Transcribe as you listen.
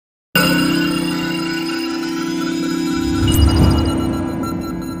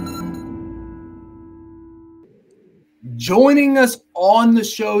Joining us on the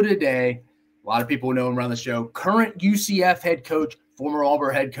show today, a lot of people know him around the show, current UCF head coach, former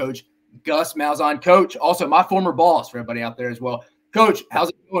Auburn head coach, Gus Malzahn. Coach, also my former boss for everybody out there as well. Coach, how's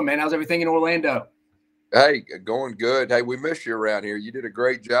it going, man? How's everything in Orlando? Hey, going good. Hey, we missed you around here. You did a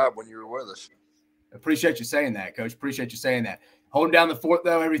great job when you were with us. Appreciate you saying that, Coach. Appreciate you saying that. Holding down the fort,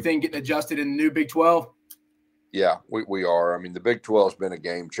 though, everything getting adjusted in the new Big 12? Yeah, we are. I mean, the Big 12 has been a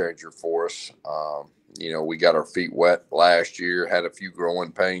game changer for us. We got our feet wet last year, had a few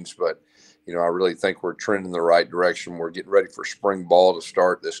growing pains, but, I really think we're trending the right direction. We're getting ready for spring ball to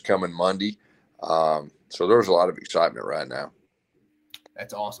start this coming Monday. So there's a lot of excitement right now.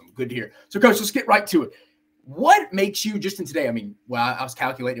 That's awesome. Good to hear. So, Coach, let's get right to it. What makes you just in today? I mean, well, I was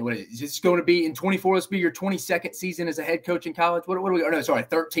calculating what it is. Is this going to be in 24? This be your 22nd season as a head coach in college? What are we? Oh, no, sorry,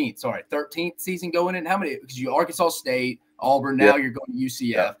 13th. Sorry, 13th season going in. How many? Because you Arkansas State, Auburn. Now you're going to UCF.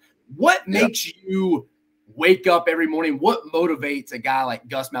 Yeah. What makes you wake up every morning? What motivates a guy like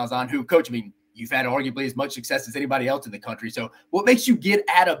Gus Malzahn, who, Coach, I mean, you've had arguably as much success as anybody else in the country. So, what makes you get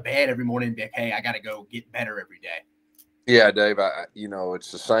out of bed every morning and be like, hey, I got to go get better every day? Yeah, Dave.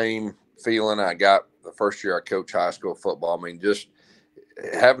 It's the same feeling I got the first year I coached high school football. I mean, just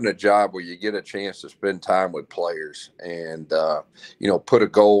having a job where you get a chance to spend time with players and, put a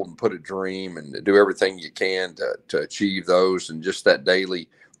goal and put a dream and do everything you can to achieve those, and just that daily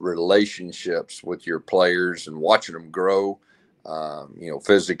relationships with your players and watching them grow,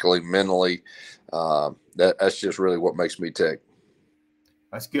 physically, mentally. That's just really what makes me tick.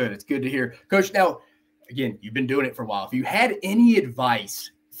 That's good. It's good to hear. Coach, now, again, you've been doing it for a while. If you had any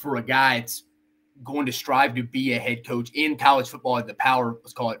advice for a guy that's going to strive to be a head coach in college football at the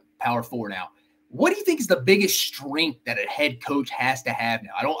let's call it Power 4 now, what do you think is the biggest strength that a head coach has to have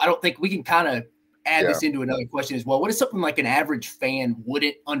now? I don't think we can kind of add this into another question as well. What is something like an average fan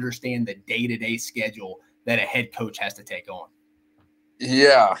wouldn't understand the day-to-day schedule that a head coach has to take on?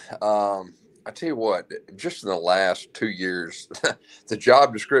 Yeah. I tell you what, just in the last 2 years, the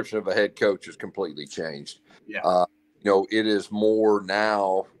job description of a head coach has completely changed. Yeah. It is more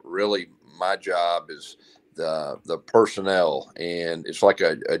now, really, my job is the personnel, and it's like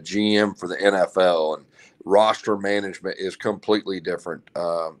a GM for the NFL, and roster management is completely different.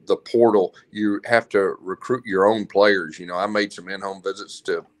 The portal, you have to recruit your own players. I made some in-home visits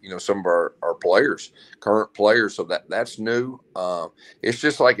to, some of our players, current players. So that's new. It's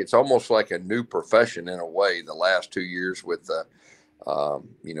just like, it's almost like a new profession in a way the last 2 years with the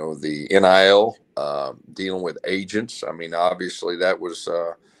NIL, dealing with agents. I mean, obviously that was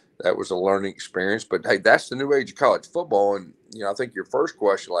a learning experience, but hey, that's the new age of college football. And, I think your first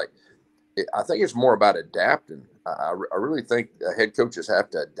question, I think it's more about adapting. I really think head coaches have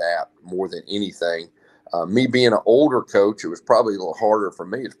to adapt more than anything. Me being an older coach, it was probably a little harder for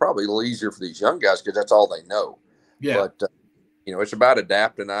me. It's probably a little easier for these young guys because that's all they know. Yeah. But, it's about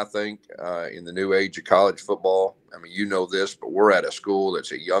adapting, I think, in the new age of college football. I mean, this, but we're at a school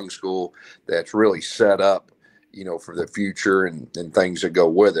that's a young school that's really set up, for the future and things that go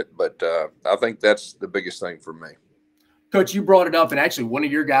with it. But I think that's the biggest thing for me. Coach, you brought it up, and actually one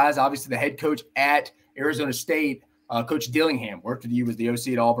of your guys, obviously the head coach at Arizona State, Coach Dillingham, worked with you as the OC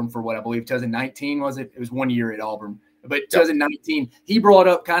at Auburn for what I believe 2019 was it? It was 1 year at Auburn. But 2019, he brought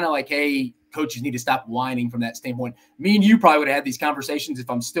up kind of like, hey, coaches need to stop whining from that standpoint. Me and you probably would have had these conversations if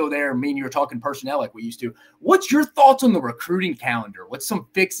I'm still there. Me and you were talking personnel like we used to. What's your thoughts on the recruiting calendar? What's some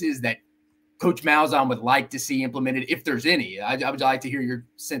fixes that Coach Malzahn would like to see implemented, if there's any? I would like to hear your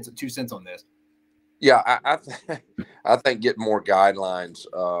 2 cents on this. Yeah, I think getting more guidelines,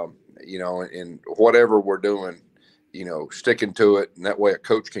 in whatever we're doing, sticking to it, and that way a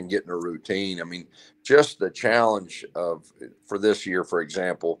coach can get in a routine. I mean, just the challenge for this year, for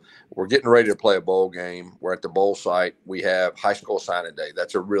example, we're getting ready to play a bowl game. We're at the bowl site. We have high school signing day.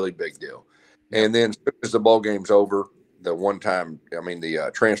 That's a really big deal. And then as soon as the bowl game's over,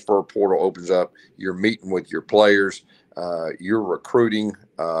 the transfer portal opens up. You're meeting with your players. You're recruiting,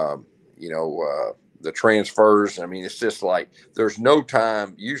 the transfers. I mean, it's just like there's no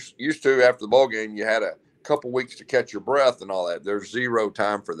time. Used to, after the ball game, you had a couple weeks to catch your breath and all that. There's zero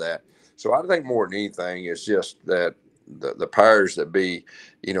time for that. So I think more than anything, it's just that the powers that be,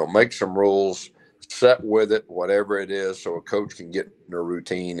 make some rules, set with it, whatever it is, so a coach can get in a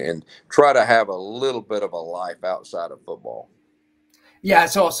routine and try to have a little bit of a life outside of football. Yeah, I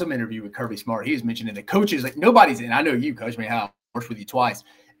saw some interview with Kirby Smart. He was mentioning the coaches, like nobody's in. I know you, Coach, I mean, how I worked with you twice.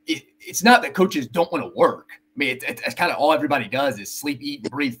 It's not that coaches don't want to work. I mean, it's kind of all everybody does is sleep, eat,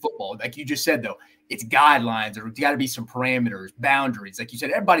 and breathe football. Like you just said, though, it's guidelines. There's got to be some parameters, boundaries. Like you said,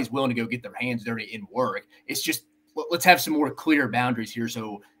 everybody's willing to go get their hands dirty in work. It's just let's have some more clear boundaries here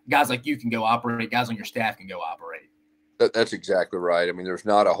so guys like you can go operate, guys on your staff can go operate. That's exactly right. I mean, there's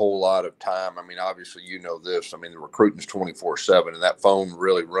not a whole lot of time. I mean, obviously, you know this. I mean, the recruiting's 24/7, and that phone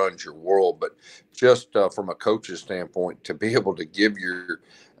really runs your world. But just from a coach's standpoint, to be able to give your,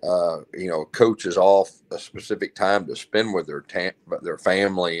 coaches off a specific time to spend with their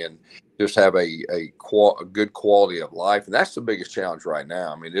family and just have a good quality of life, and that's the biggest challenge right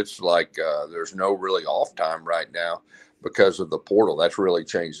now. I mean, it's like there's no really off time right now because of the portal. That's really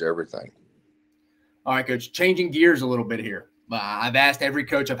changed everything. All right, Coach, changing gears a little bit here. I've asked every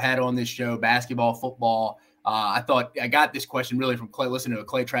coach I've had on this show, basketball, football. I thought I got this question really from Clay, listening to a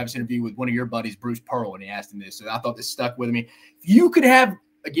Clay Travis interview with one of your buddies, Bruce Pearl, and he asked him this. So I thought this stuck with me. If you could have,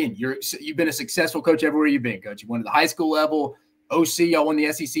 again, you've been a successful coach everywhere you've been, Coach. You won at the high school level, OC, y'all won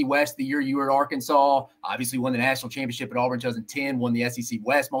the SEC West the year you were at Arkansas, obviously won the national championship at Auburn in 2010, won the SEC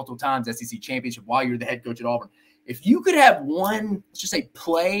West multiple times, SEC championship while you were the head coach at Auburn. If you could have one, let's just say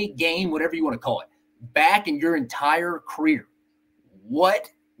play, game, whatever you want to call it, back in your entire career, what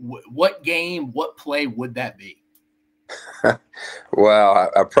game, what play would that be? Well,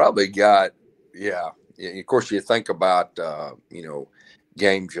 I probably got, of course you think about,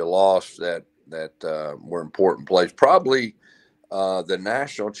 games you lost that were important plays. Probably the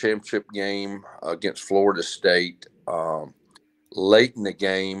national championship game against Florida State, late in the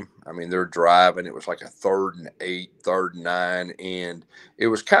game. I mean, they're driving. It was like a 3rd and 8, 3rd and 9. And it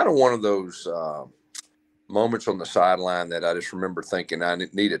was kind of one of those moments on the sideline that I just remember thinking I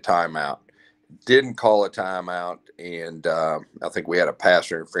need a timeout. Didn't call a timeout, and I think we had a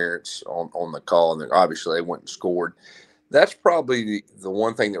pass interference on the call, and obviously they went and scored. That's probably the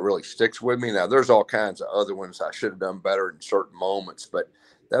one thing that really sticks with me. Now, there's all kinds of other ones I should have done better in certain moments, but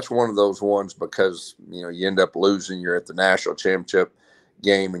that's one of those ones because, you end up losing. You're at the national championship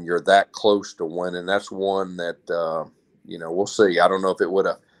game, and you're that close to winning. That's one that, we'll see. I don't know if it would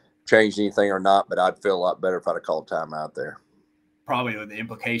have changed anything or not, but I'd feel a lot better if I'd have called time out there. Probably the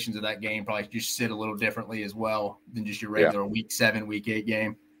implications of that game probably just sit a little differently as well than just your regular week 7, week 8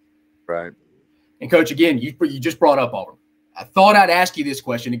 game. Right. And Coach, again, you just brought up Auburn. I thought I'd ask you this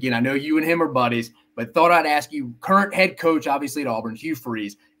question again. I know you and him are buddies, but thought I'd ask you, current head coach, obviously at Auburn, Hugh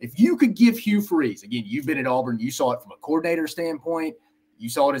Freeze. If you could give Hugh Freeze, again, you've been at Auburn, you saw it from a coordinator standpoint, you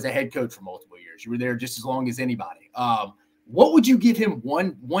saw it as a head coach for multiple years. You were there just as long as anybody. What would you give him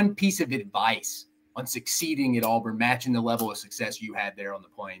one piece of advice on succeeding at Auburn, matching the level of success you had there on the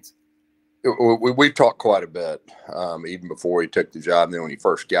Plains? We've talked quite a bit, even before he took the job and then when he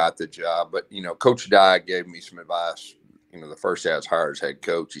first got the job. But, Coach Dye gave me some advice, the first day I was hired as head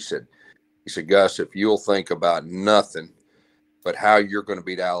coach. He said, Gus, if you'll think about nothing but how you're going to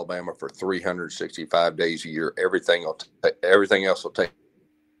beat Alabama for 365 days a year, everything else will take.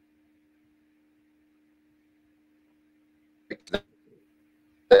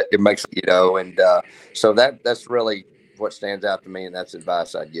 It makes, and so that's really what stands out to me, and that's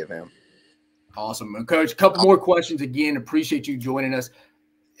advice I'd give him. Awesome. And Coach, a couple more questions again. Appreciate you joining us.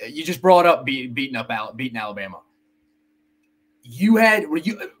 You just brought up beating Alabama.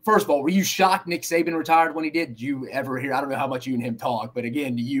 First of all, were you shocked Nick Saban retired when he did? Did you ever hear? I don't know how much you and him talk, but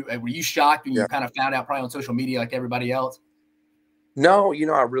again, were you shocked when you kind of found out probably on social media like everybody else? No,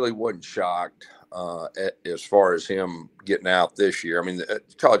 I really wasn't shocked as far as him getting out this year. I mean,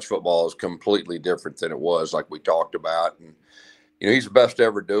 college football is completely different than it was, like we talked about, and he's the best to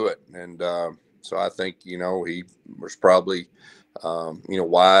ever do it. And so I think he was probably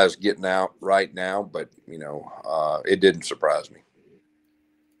wise getting out right now, but it didn't surprise me.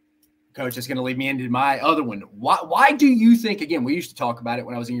 Coach, that's going to lead me into my other one. Why do you think, again, we used to talk about it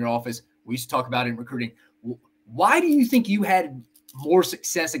when I was in your office. We used to talk about it in recruiting. Why do you think you had more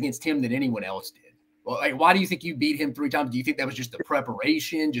success against him than anyone else did? Well, why do you think you beat him 3 times? Do you think that was just the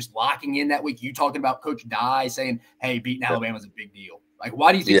preparation, just locking in that week? You talking about Coach Dye saying, hey, beating Alabama is a big deal.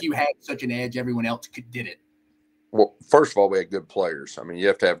 Why do you think you had such an edge? Everyone else did it. Well, first of all, we had good players. I mean, you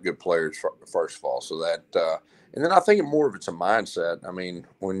have to have good players first of all. So that, and then I think more of it's a mindset. I mean,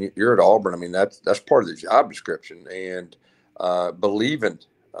 when you're at Auburn, I mean, that's part of the job description, and believing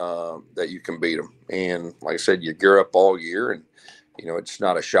that you can beat them. And like I said, you gear up all year, and it's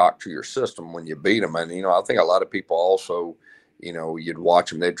not a shock to your system when you beat them. And I think a lot of people also, you'd watch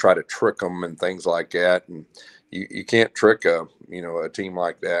them, they'd try to trick them and things like that, and you can't trick a team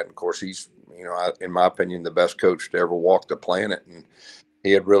like that. And of course, he's in my opinion, the best coach to ever walk the planet, and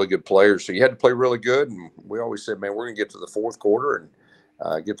he had really good players. So you had to play really good. And we always said, man, we're going to get to the fourth quarter, and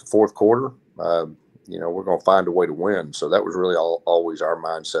we're going to find a way to win. So that was really always our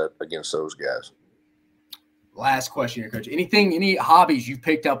mindset against those guys. Last question here, Coach. Any hobbies you've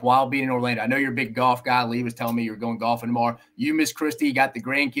picked up while being in Orlando? I know you're a big golf guy. Lee was telling me you're going golfing tomorrow. You, Miss Christie, got the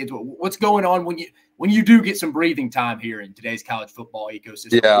grandkids. What's going on when you do get some breathing time here in today's college football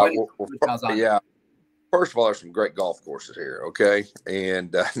ecosystem? Yeah. First of all, there's some great golf courses here, okay?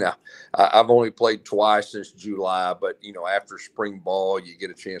 And now I've only played twice since July, but, after spring ball, you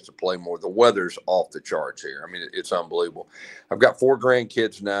get a chance to play more. The weather's off the charts here. I mean, it's unbelievable. I've got 4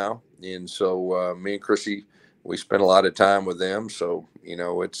 grandkids now, and so me and Chrissy, we spend a lot of time with them. So,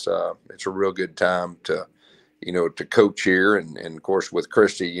 it's a real good time to coach here. And of course, with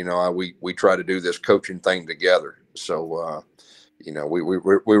Christy, we try to do this coaching thing together. So,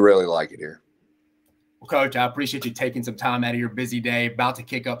 we really like it here. Well, Coach, I appreciate you taking some time out of your busy day, about to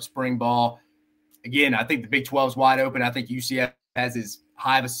kick up spring ball. Again, I think the Big 12 is wide open. I think UCF has as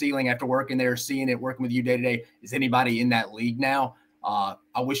high of a ceiling after working there, seeing it, working with you day to day, as anybody in that league now. I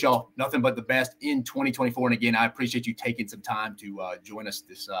wish y'all nothing but the best in 2024. And again, I appreciate you taking some time to join us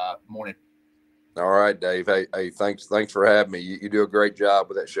this morning. All right, Dave. Hey, thanks for having me. You do a great job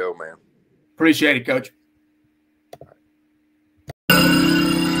with that show, man. Appreciate it, Coach.